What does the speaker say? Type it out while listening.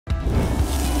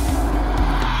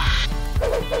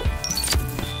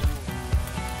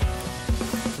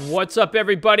What's up,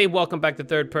 everybody? Welcome back to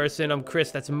Third Person. I'm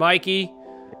Chris. That's Mikey.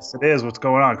 Yes, it is. What's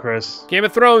going on, Chris? Game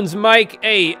of Thrones, Mike.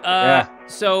 Hey, Yeah.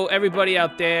 So everybody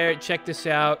out there, check this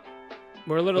out.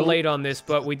 We're a little late on this,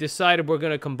 but we decided we're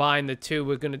gonna combine the two.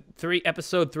 We're gonna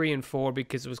episode 3 and 4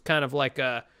 because it was kind of like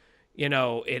a,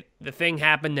 the thing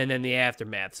happened and then the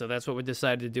aftermath. So that's what we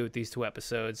decided to do with these two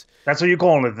episodes. That's what you're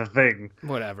calling it, the thing.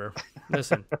 Whatever.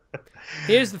 Listen,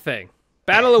 here's the thing: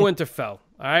 Battle of Winterfell.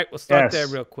 All right, we'll start there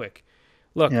real quick.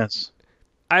 Look,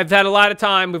 I've had a lot of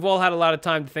time. We've all had a lot of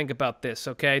time to think about this.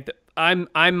 Okay, I'm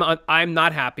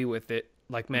not happy with it,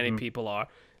 like many people are.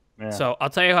 Yeah. So I'll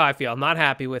tell you how I feel. I'm not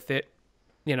happy with it.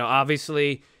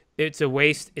 Obviously, it's a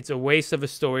waste. It's a waste of a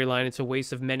storyline. It's a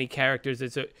waste of many characters.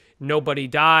 Nobody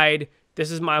died.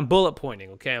 I'm bullet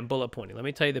pointing. Okay, I'm bullet pointing. Let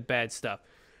me tell you the bad stuff.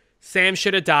 Sam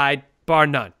should have died, bar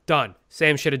none. Done.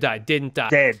 Sam should have died. Didn't die.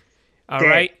 Dead. All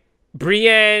right.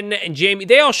 Brienne and Jaime,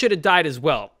 they all should have died as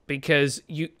well because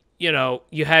you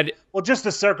had... Well, just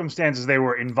the circumstances they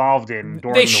were involved in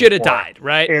during They should have died,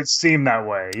 right? It seemed that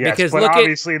way, yes. Because but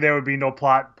obviously there would be no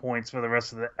plot points for the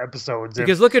rest of the episodes.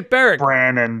 Because look at Beric.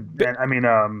 Bran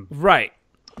right.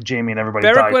 Jaime and everybody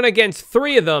Beric died. went against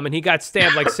 3 of them, and he got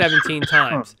stabbed like 17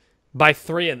 times by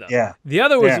 3 of them. Yeah. The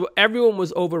other was everyone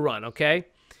was overrun, okay?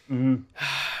 Mm-hmm.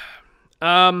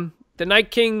 The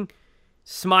Night King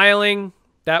smiling,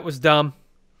 that was dumb.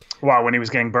 Wow, when he was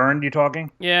getting burned, you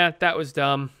talking? Yeah, that was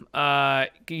dumb.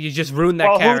 You just ruined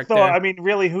that character.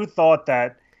 Who thought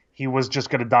that he was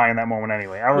just going to die in that moment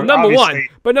anyway? Number one.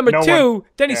 But number two,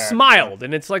 then he smiled.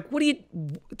 And it's like, what do you...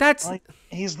 That's... Like,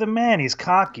 he's the man. He's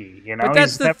cocky, But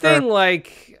that's the thing,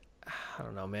 like... I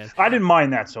don't know, man. I didn't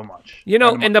mind that so much.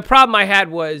 And the problem I had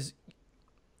was...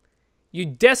 You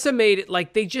decimated...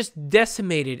 Like, they just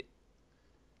decimated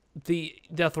the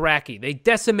Dothraki. They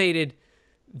decimated...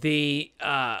 the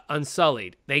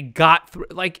Unsullied. They got through,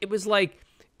 it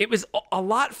was a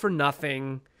lot for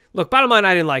nothing. Look, bottom line,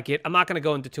 I didn't like it. I'm not going to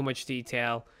go into too much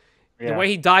detail. The way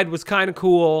he died was kind of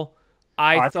cool.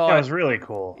 I thought that was really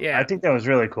cool. Yeah, I think that was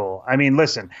really cool. I mean,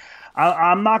 listen,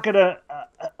 I'm not gonna.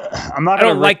 I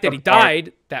don't like that he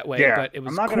died that way, but it was.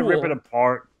 I'm not cool. gonna rip it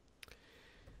apart.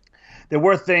 There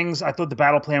were things. I thought the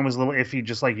battle plan was a little iffy,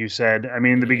 just like you said. I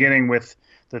mean, in the beginning with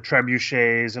the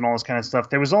trebuchets and all this kind of stuff,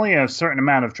 there was only a certain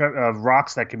amount of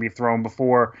rocks that can be thrown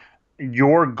before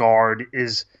your guard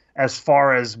is as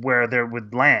far as where they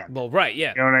would land. Well, right,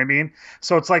 yeah. You know what I mean?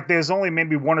 So it's like there's only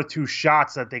maybe 1 or 2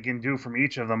 shots that they can do from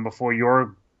each of them before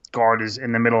your guard is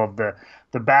in the middle of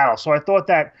the battle. So I thought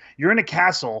that you're in a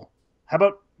castle. How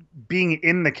about being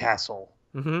in the castle?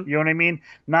 Mm-hmm. You know what I mean?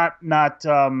 Not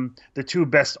the 2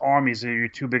 best armies or your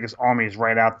 2 biggest armies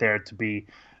right out there to be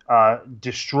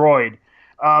destroyed.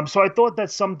 So I thought that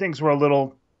some things were a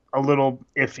little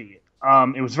iffy.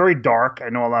 It was very dark. I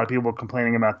know a lot of people were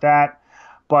complaining about that.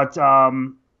 But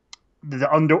the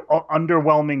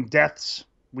underwhelming deaths.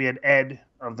 We had Ed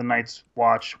of the Night's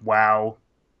Watch. Wow.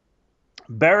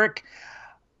 Beric.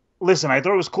 Listen, I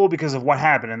thought it was cool because of what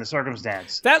happened and the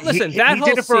circumstance. He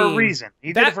did it for a reason.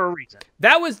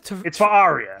 It's for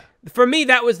Arya. For me,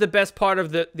 that was the best part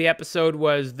of the episode.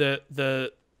 Was that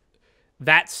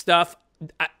stuff.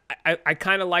 I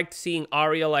kind of liked seeing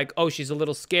Arya like, oh, she's a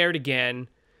little scared again,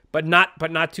 but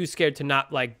not too scared to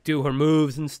not like do her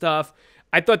moves and stuff.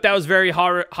 I thought that was very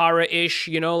horror-ish,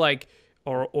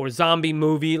 or zombie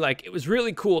movie. Like, it was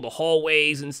really cool, the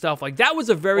hallways and stuff. Like, that was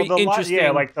a very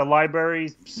interesting... like the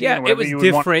library scene. Yeah, it was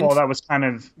different. That was kind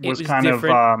of...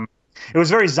 It was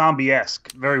very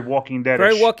zombie-esque, very Walking Dead-ish.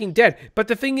 Very Walking Dead. But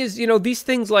the thing is, these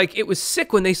things, like, it was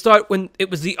sick when it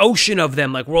was the ocean of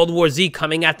them, like World War Z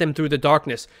coming at them through the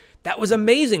darkness. That was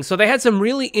amazing. So they had some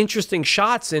really interesting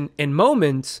shots and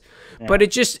moments, but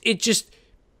it was,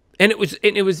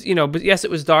 but yes, it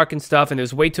was dark and stuff, and there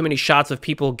was way too many shots of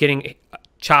people getting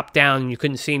chopped down and you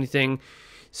couldn't see anything.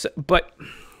 So, but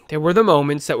there were the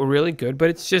moments that were really good, but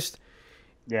it's just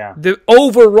the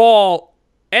overall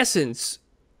essence.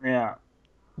 Yeah.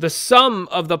 The sum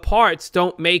of the parts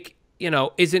don't make,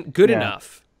 isn't good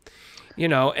enough.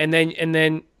 And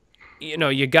then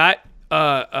you got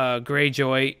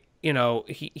Greyjoy,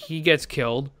 he gets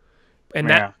killed. And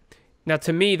that now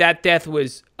to me that death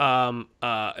was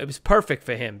it was perfect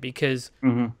for him because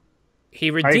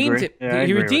he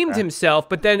redeemed himself,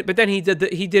 but then he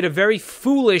did a very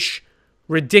foolish,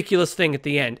 ridiculous thing at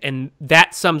the end, and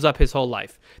that sums up his whole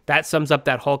life. That sums up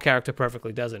that whole character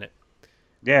perfectly, doesn't it?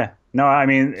 Yeah. No, I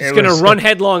mean... He's going to run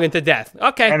headlong into death.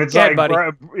 Okay, and it's like, buddy.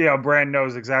 Bran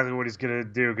knows exactly what he's going to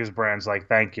do because Bran's like,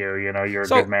 thank you, you're a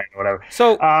good man, whatever.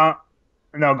 So...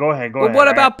 no, go ahead, What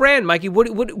about Bran, Mikey?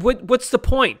 What's the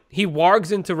point? He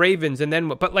wargs into ravens and then...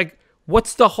 But, like,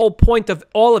 What's the whole point of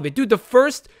all of it? Dude, the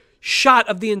first shot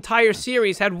of the entire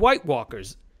series had White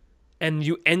Walkers. And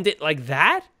you end it like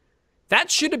that? That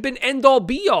should have been end-all,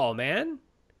 be-all, man.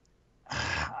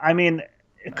 I mean,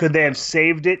 could they have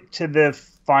saved it to the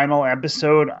final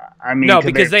episode? I mean, no,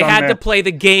 because they had to play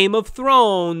the Game of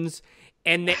Thrones.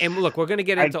 And look, we're going to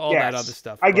get into all that other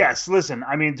stuff. I guess. Listen,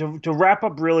 I mean, to wrap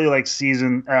up really like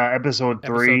episode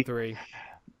 3. Episode 3.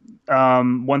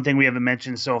 One thing we haven't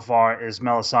mentioned so far is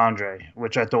Melisandre,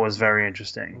 which I thought was very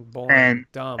interesting. Boring, and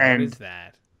dumb. And what is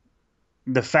that?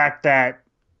 The fact that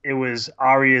it was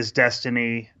Arya's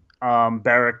destiny.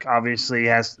 Beric obviously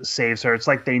saves her. It's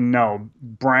like they know.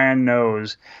 Bran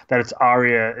knows that it's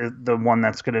Arya, the one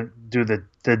that's going to do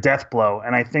the death blow.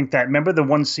 And I think that, remember the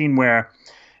one scene where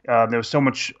there was so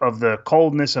much of the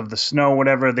coldness of the snow,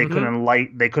 whatever, they couldn't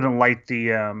light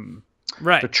the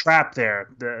the trap there.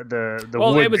 The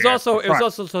well, wood it was there,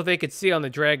 also so they could see on the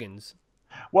dragons.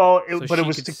 Well, but it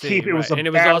was to keep. It was and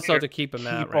it was also to keep them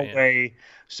out, right? Away. Yeah.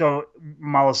 So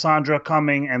Melisandre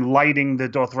coming and lighting the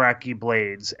Dothraki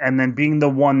blades, and then being the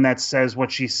one that says what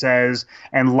she says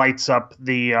and lights up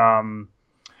the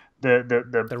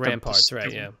ramparts,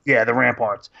 right? Yeah. Yeah, the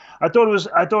ramparts. I thought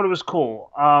it was cool.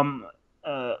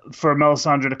 For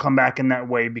Melisandre to come back in that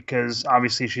way, because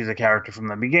obviously she's a character from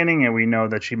the beginning, and we know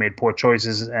that she made poor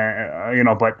choices.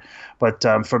 But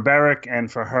for Beric and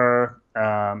for her.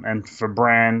 And for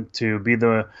Bran to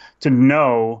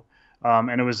know,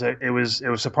 and it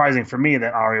was surprising for me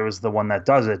that Arya was the one that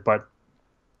does it, but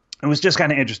it was just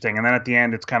kind of interesting. And then at the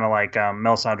end, it's kind of like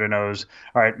Melisandre knows,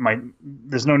 all right,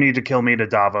 there's no need to kill me to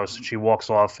Davos. And she walks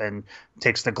off and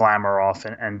takes the glamour off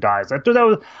and dies. I thought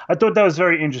that was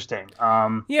very interesting.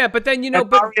 Yeah, but then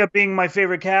Arya being my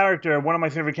favorite character, one of my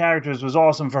favorite characters, was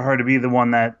awesome for her to be the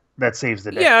one that saves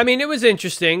the day. Yeah, I mean, it was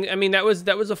interesting. I mean, that was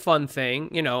a fun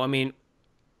thing. I mean.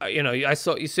 You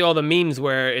see all the memes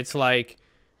where it's like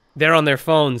they're on their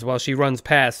phones while she runs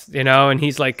past, and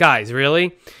he's like, guys,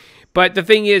 really? But the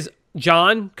thing is,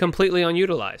 Jon, completely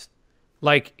unutilized.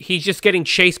 Like, he's just getting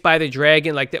chased by the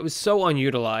dragon. Like, that was so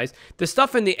unutilized. The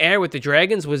stuff in the air with the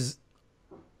dragons was,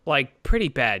 like, pretty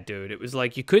bad, dude. It was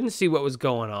like you couldn't see what was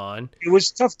going on. It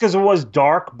was tough because it was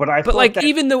dark, but I thought like,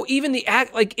 even the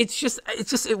act, like,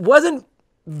 it wasn't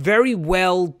very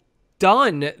well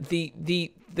done.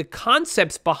 The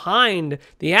concepts behind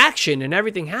the action and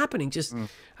everything happening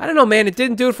I don't know, man, it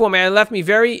didn't do it for me. It left me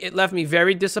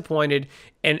very disappointed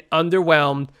and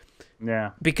underwhelmed.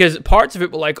 Yeah. Because parts of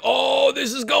it were like, "Oh,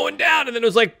 this is going down." And then it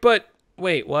was like, "But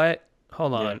wait, what?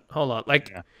 Hold on.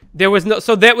 Like there was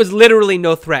that was literally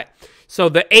no threat. So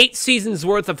the 8 seasons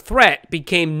worth of threat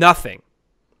became nothing.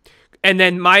 And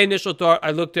then my initial thought,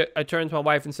 I turned to my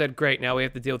wife and said, "Great, now we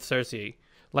have to deal with Cersei."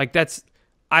 Like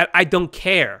I don't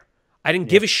care. I didn't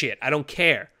give a shit. I don't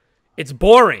care. It's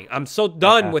boring. I'm so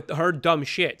done with her dumb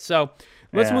shit. So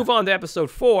let's move on to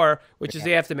episode 4, which is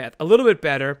the aftermath. A little bit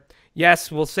better.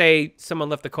 Yes, we'll say someone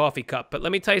left the coffee cup, but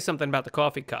let me tell you something about the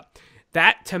coffee cup.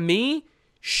 That, to me,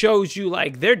 shows you,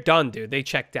 like, they're done, dude. They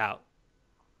checked out.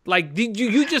 Like, did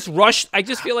you just rushed? I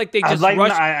just feel like they just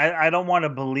rushed. I don't want to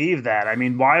believe that. I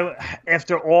mean, why,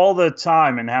 after all the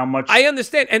time and how much... I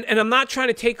understand, and I'm not trying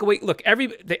to take away... Look,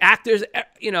 the actors, I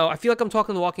feel like I'm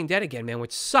talking The Walking Dead again, man,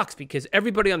 which sucks because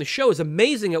everybody on the show is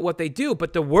amazing at what they do,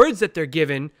 but the words that they're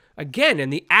given, again,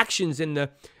 and the actions in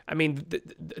the... I mean,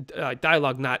 the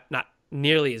dialogue not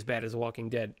nearly as bad as The Walking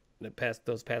Dead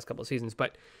those past couple of seasons,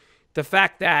 but the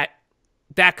fact that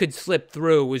could slip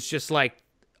through was just like,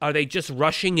 are they just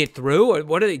rushing it through, or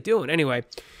what are they doing? Anyway,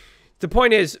 the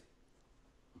point is,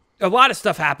 a lot of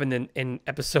stuff happened in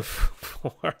episode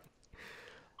 4.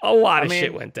 A lot of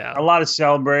shit went down. A lot of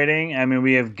celebrating. I mean,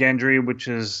 we have Gendry,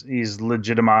 he's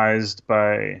legitimized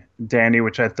by Dany,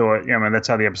 which I thought, that's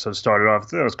how the episode started off.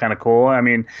 That was kind of cool. I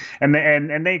mean, and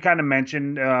they kind of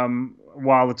mentioned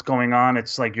while it's going on,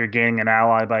 it's like you're gaining an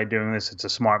ally by doing this. It's a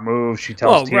smart move. She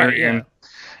tells Tyrion. Right, yeah.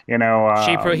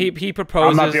 He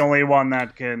proposes. I'm not the only one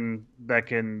that can.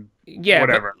 Yeah,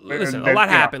 whatever. Listen, a lot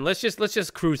happened. Let's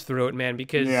just cruise through it, man.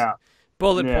 Because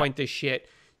bullet point this shit.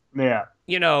 Yeah.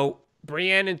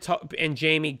 Brienne and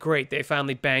Jaime, great. They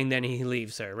finally banged. Then he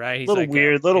leaves her, right? He's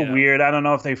weird. I don't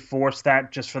know if they forced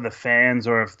that just for the fans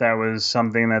or if that was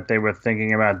something that they were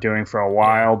thinking about doing for a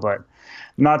while, but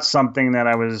not something that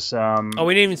I was.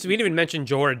 We didn't even mention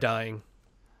Jorah dying.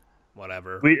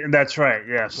 Whatever. That's right.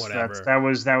 Yes. Whatever. That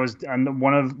was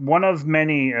one of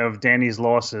many of Dany's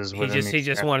losses. He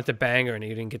just wanted to bang her and he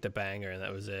didn't get to bang her, and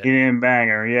that was it. He didn't bang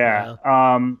her. Yeah.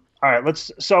 All right.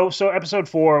 So episode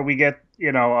 4 we get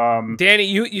Dany.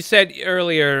 You said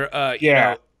earlier.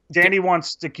 Danny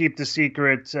wants to keep the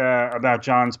secret about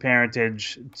Jon's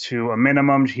parentage to a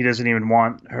minimum. He doesn't even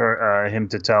want him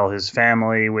to tell his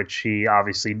family, which he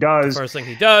obviously does. The first thing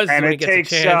he does and when he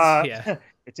gets a chance.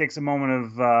 It takes a moment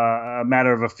of a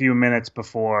matter of a few minutes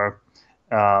before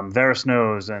Varys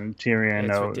knows and Tyrion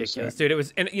knows. It's ridiculous, dude. It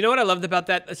was, and you know what I loved about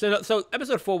that? So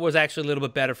episode 4 was actually a little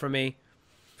bit better for me.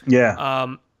 Yeah.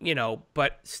 You know,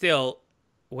 but still,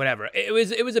 whatever. It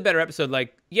was a better episode.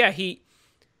 Like, yeah,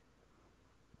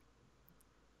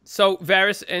 So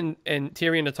Varys and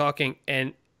Tyrion are talking,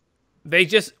 and they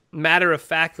just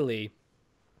matter-of-factly,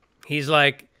 he's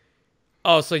like,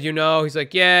 oh, so you know? He's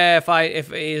like, yeah,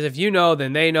 if you know,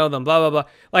 then they know, then blah, blah, blah.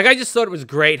 Like, I just thought it was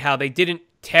great how they didn't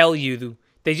tell you.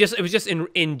 It was just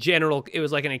in general, it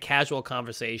was like in a casual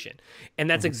conversation. And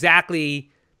that's exactly,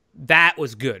 that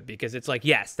was good, because it's like,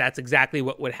 yes, that's exactly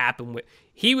what would happen.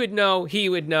 He would know,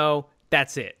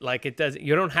 that's it. Like, it doesn't,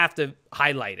 you don't have to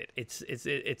highlight it. It's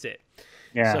it.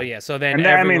 Yeah. So then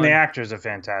the actors are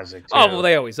fantastic too. Oh, well,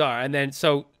 they always are. And then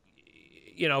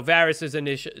Varys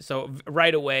is so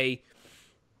right away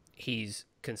he's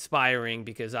conspiring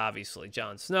because obviously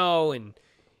Jon Snow and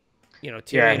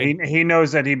Tyrion. Yeah, he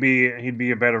knows that he'd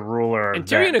be a better ruler and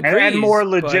Tyrion agrees, and more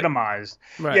legitimized.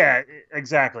 Right. Yeah,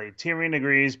 exactly. Tyrion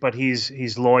agrees, but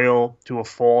he's loyal to a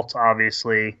fault,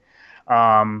 obviously.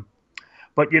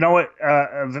 But you know what?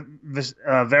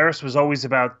 Varys was always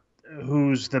about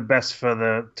who's the best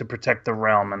to protect the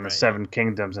realm and the Seven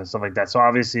Kingdoms and stuff like that. So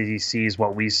obviously he sees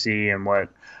what we see and what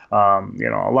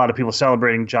a lot of people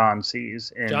celebrating Jon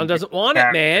sees. Jon doesn't want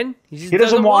it, man. He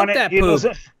doesn't want that it.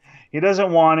 poop. He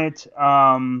doesn't want it.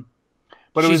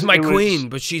 But she's my queen.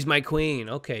 But she's my queen.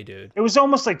 Okay, dude. It was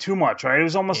almost like too much, right? It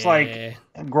was almost like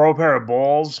grow a pair of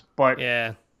balls. But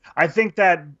I think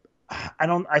that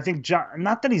I think Jon.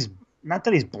 Not that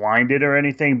he's blinded or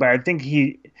anything, but I think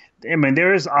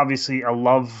there is obviously a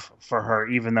love for her,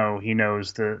 even though he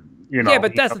knows Yeah,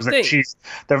 but that's the thing. She's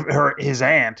his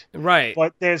aunt, right?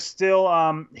 But there's still,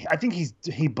 I think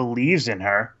he believes in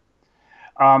her,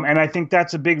 and I think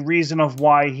that's a big reason of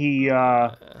why he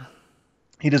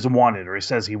doesn't want it, or he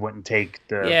says he wouldn't take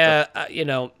the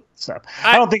stuff.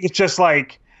 I don't think it's just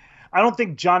like, I don't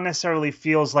think Jon necessarily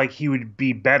feels like he would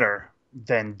be better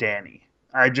than Danny.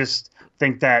 I just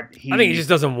think that I think he just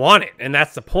doesn't want it, and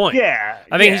that's the point. Yeah,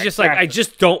 I think he's just like, I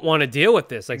just don't want to deal with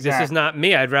this. Like, this is not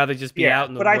me. I'd rather just be out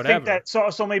in the whatever. But I think that so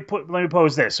let me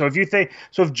pose this. So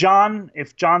if Jon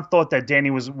thought that Danny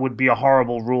would be a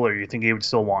horrible ruler, you think he would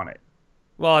still want it?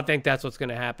 Well, I think that's what's going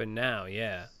to happen now.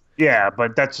 Yeah. Yeah,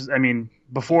 but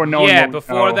before knowing. Yeah,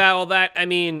 before that, all that. I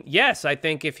mean, yes, I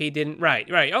think if he didn't,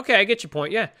 right. Okay, I get your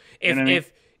point. Yeah,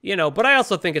 but I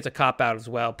also think it's a cop out as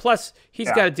well. Plus,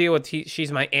 he's got to deal with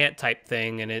she's my aunt type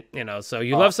thing, and so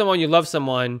you love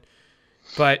someone,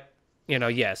 but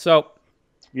So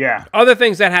other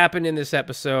things that happened in this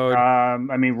episode.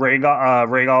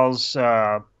 Rhaegal's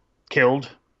killed.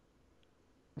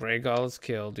 Rhaegal is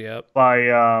killed. Yep. By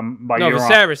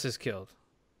Viserys is killed.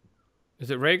 Is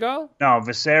it Rhaegal? No,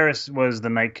 Viserys was the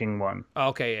Night King one. Oh,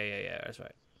 okay, yeah, that's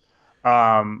right.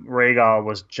 Rhaegal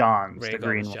was Jon's. Rhaegal the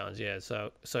green was Jon's, yeah. So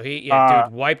he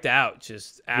dude wiped out,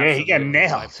 just absolutely. Yeah, he got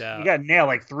nailed. He got nailed,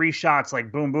 like 3 shots,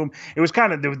 like boom, boom. It was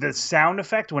kind of the sound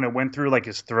effect when it went through like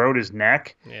his throat, his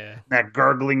neck. Yeah. That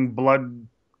blood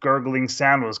gurgling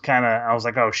sound was kind of. I was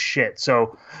like, oh shit.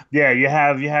 So yeah, you're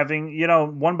having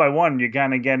one by one, you're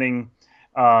kind of getting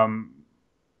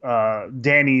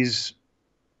Dany's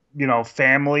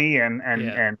family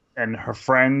and her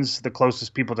friends, the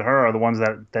closest people to her are the ones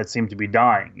that seem to be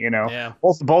dying.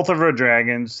 Both of her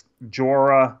dragons,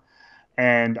 Jorah,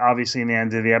 and obviously in the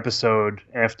end of the episode,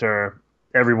 after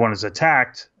everyone is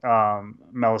attacked,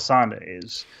 Melisandre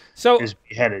is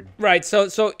beheaded. Right.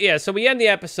 So we end the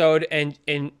episode and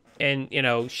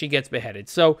she gets beheaded.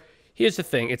 So here's the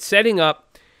thing: it's setting up.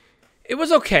 It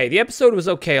was okay. The episode was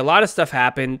okay. A lot of stuff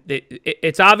happened.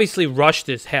 It's obviously rushed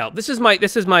as hell. This is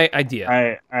my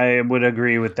idea. I would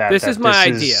agree with that. This is my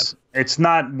idea. It's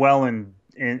not well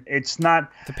it's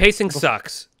not. The pacing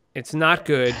sucks. It's not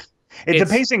good. The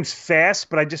pacing's fast,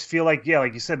 but I just feel like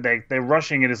like you said, they're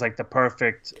rushing it as like the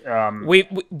perfect. We've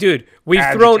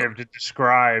thrown to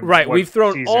describe. Right, we've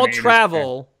thrown all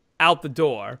travel out the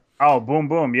door. Oh, boom,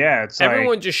 boom. Yeah. It's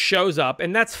everyone just shows up,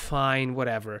 and that's fine,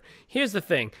 whatever. Here's the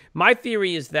thing. My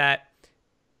theory is that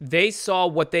they saw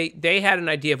what they had an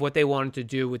idea of what they wanted to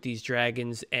do with these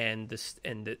dragons and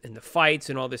the fights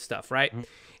and all this stuff, right?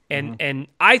 Mm-hmm. And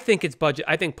I think it's budget.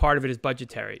 I think part of it is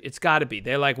budgetary. It's got to be.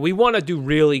 They're like, we want to do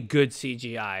really good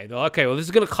CGI. They're like, okay, well, this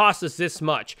is going to cost us this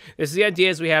much. This is the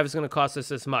ideas we have. It's going to cost us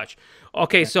this much.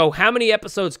 Okay, so how many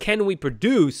episodes can we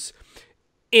produce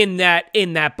in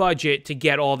that budget to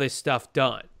get all this stuff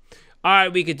done. All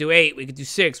right, we could do 8, we could do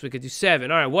 6, we could do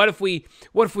 7. All right, what if we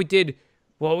did?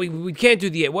 Well, we can't do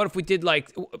the 8. What if we did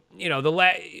like, you know,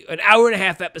 an hour and a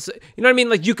half episode? You know what I mean?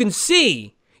 Like you can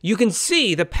see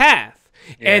the path.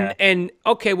 Yeah. And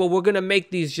okay, well, we're gonna make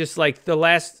these just like the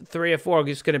last 3 or 4 are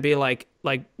just gonna be like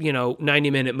you know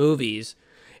 90-minute movies,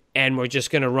 and we're just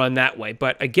gonna run that way.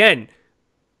 But again,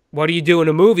 what do you do in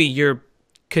a movie? You're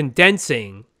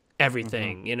condensing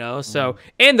everything, you know. So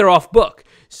and they're off book,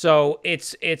 so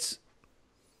it's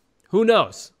who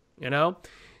knows, you know.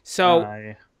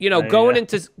 So you know, going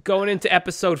into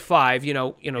episode 5, you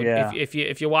know,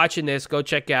 if you're watching this, go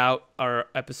check out our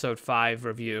episode 5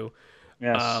 review.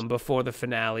 Yes. Before the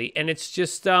finale, and it's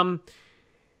just look,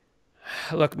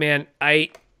 man,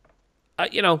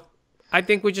 you know, I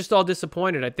think we're just all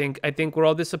disappointed. I think we're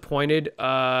all disappointed.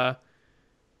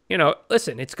 You know,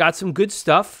 listen, it's got some good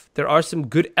stuff. There are some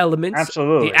good elements.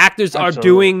 Absolutely, the actors are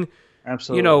doing,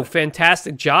 you know,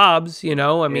 fantastic jobs. You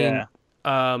know, I mean,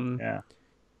 I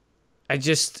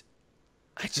just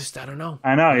I don't know.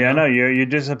 I know, I know you're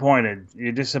disappointed.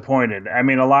 You're disappointed. I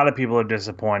mean, a lot of people are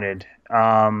disappointed.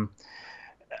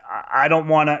 I don't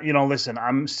want to, you know, listen,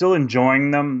 I'm still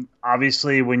enjoying them.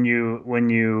 Obviously, when you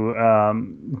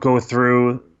go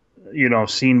through, you know,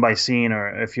 scene by scene,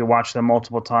 or if you watch them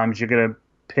multiple times, you're going to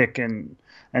pick and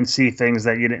see things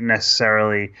that you didn't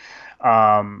necessarily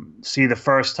see the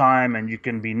first time, and you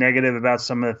can be negative about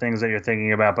some of the things that you're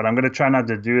thinking about. But I'm going to try not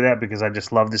to do that because I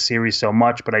just love the series so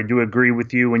much. But I do agree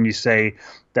with you when you say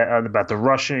that about the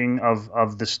rushing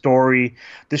of the story.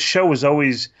 This show was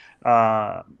always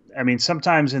I mean,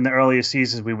 sometimes in the earlier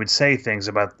seasons, we would say things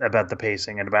about the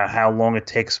pacing and about how long it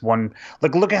takes one.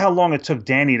 Like, look at how long it took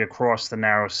Dany to cross the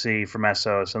narrow sea from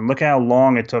Essos, and look at how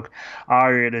long it took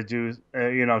Arya to do,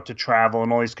 you know, to travel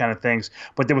and all these kind of things.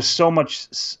 But there was so much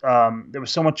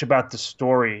about the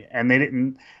story, and they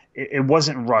didn't. It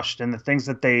wasn't rushed, and the things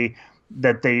that they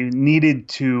needed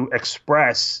to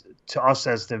express to us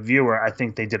as the viewer, I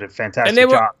think they did a fantastic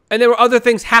job. And there were other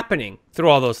things happening through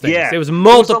all those things. Yeah. There was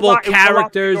multiple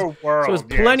characters. So there was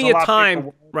plenty of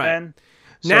time. Right.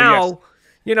 So, now, yes.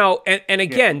 You know, and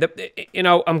again, you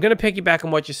know, I'm going to piggyback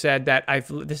on what you said, that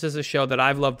this is a show that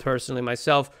I've loved personally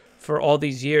myself for all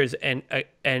these years. And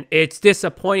it's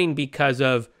disappointing because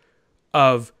of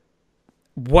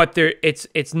what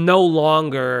it's no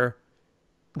longer.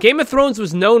 Game of Thrones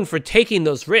was known for taking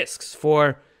those risks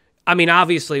I mean,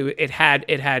 obviously, it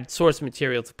had source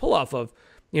material to pull off of,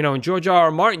 you know. And George R.R.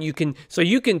 Martin, you can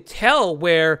tell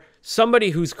where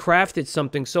somebody who's crafted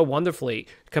something so wonderfully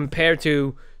compared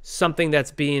to something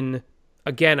that's been,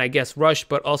 again, I guess, rushed,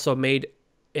 but also made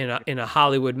in a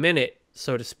Hollywood minute,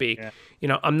 so to speak. Yeah. You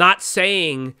know, I'm not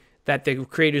saying that the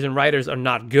creators and writers are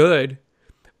not good,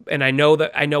 and I know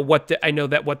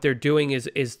that what they're doing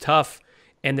is tough,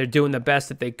 and they're doing the best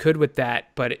that they could with that,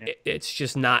 but it's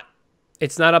just not.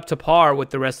 It's not up to par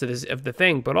with the rest of the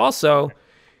thing, but also,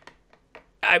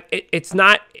 it's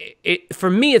not. For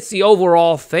me, it's the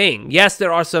overall thing. Yes,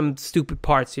 there are some stupid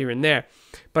parts here and there,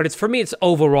 but for me, it's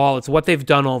overall. It's what they've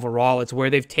done overall. It's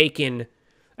where they've taken.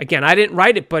 Again, I didn't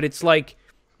write it, but it's like,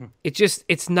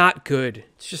 it's not good.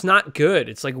 It's just not good.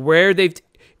 It's like where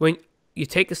when you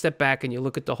take a step back and you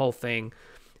look at the whole thing,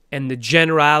 and the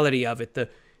generality of it.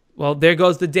 Well, there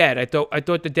goes the dead. I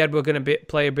thought the dead were going to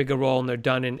play a bigger role, and they're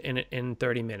done in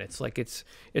 30 minutes. Like it's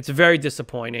very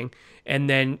disappointing. And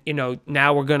then, you know,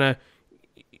 now we're gonna,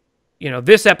 you know,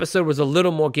 this episode was a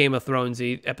little more Game of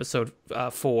Thronesy, episode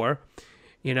 4,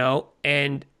 you know,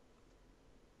 and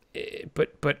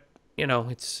but you know,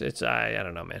 it's I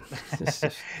don't know, man.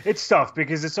 It's tough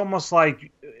because it's almost like,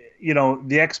 you know,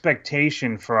 the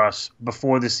expectation for us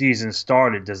before the season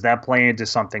started. Does that play into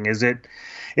something? Is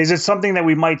it something that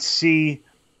we might see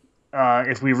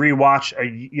if we rewatch,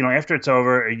 you know, after it's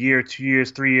over, a year, 2 years,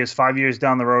 3 years, 5 years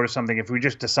down the road or something? If we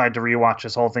just decide to rewatch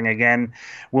this whole thing again,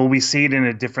 will we see it in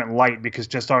a different light because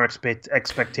just our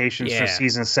expectations for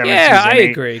season 7, season 8, I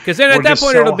agree. Because then at that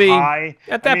point it'll be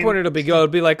it'll be good. It'll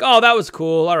be like, oh, that was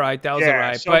cool. All right, that was all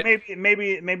right. So but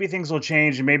maybe things will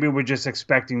change, and maybe we're just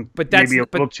expecting maybe a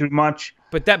little too much.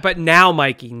 But now,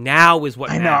 Mikey, now is what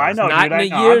matters. I know, Not dude, in a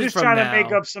year I'm just trying to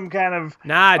make up some kind of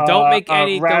don't make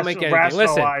anything.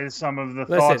 Listen, some of the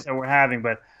thoughts that we're having,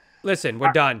 but listen,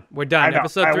 we're done. We're done.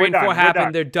 Episode 3 and 4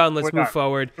 happened. They're done. Let's move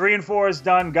forward. 3 and 4 is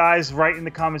done, guys. Write in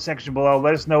the comment section below.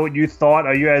 Let us know what you thought.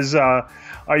 Are you as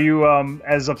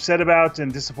upset about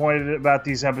and disappointed about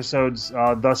these episodes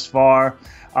thus far?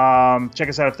 Check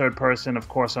us out at Third Person, of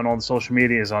course, on all the social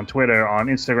medias, on Twitter, on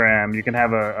Instagram. You can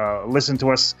have a listen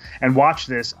to us and watch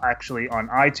this actually on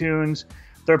iTunes,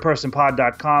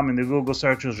 thirdpersonpod.com. In the Google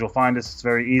searches, you'll find us. It's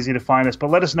very easy to find us. But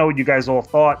let us know what you guys all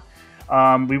thought.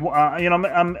 I'm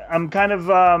kind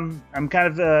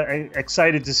of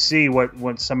excited to see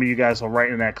what some of you guys will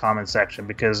write in that comment section,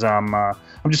 because I'm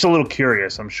just a little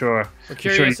curious. I'm sure. We're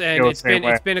curious, and it's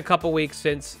been a couple weeks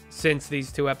since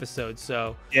these 2 episodes,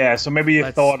 so yeah. So maybe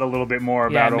you thought a little bit more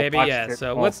about it. Yeah.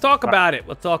 So let's talk about it.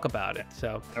 We'll talk about it.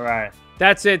 So all right.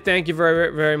 That's it. Thank you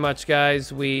very, very much,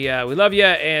 guys. We love you,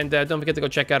 and don't forget to go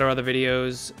check out our other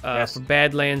videos for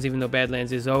Badlands. Even though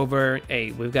Badlands is over,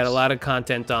 hey, we've got a lot of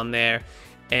content on there,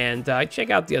 and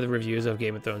check out the other reviews of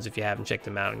Game of Thrones if you haven't checked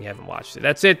them out and you haven't watched it.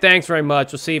 That's it. Thanks very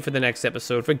much. We'll see you for the next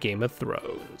episode for Game of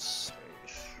Thrones.